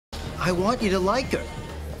I want you to like her.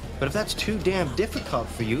 But if that's too damn difficult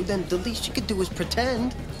for you, then the least you could do is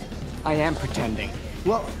pretend. I am pretending.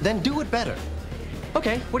 Well, then do it better.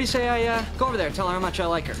 Okay, what do you say I go over there and tell her how much I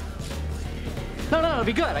like her? No, it'll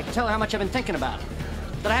be good. I can tell her how much I've been thinking about her.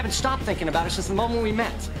 That I haven't stopped thinking about her since the moment we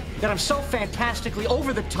met. That I'm so fantastically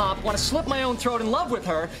over the top, want to slit my own throat in love with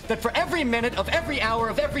her, that for every minute of every hour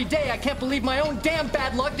of every day, I can't believe my own damn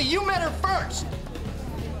bad luck that you met her first.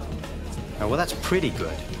 Oh, well, that's pretty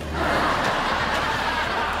good.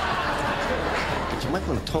 But you might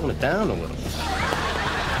want to tone it down a little.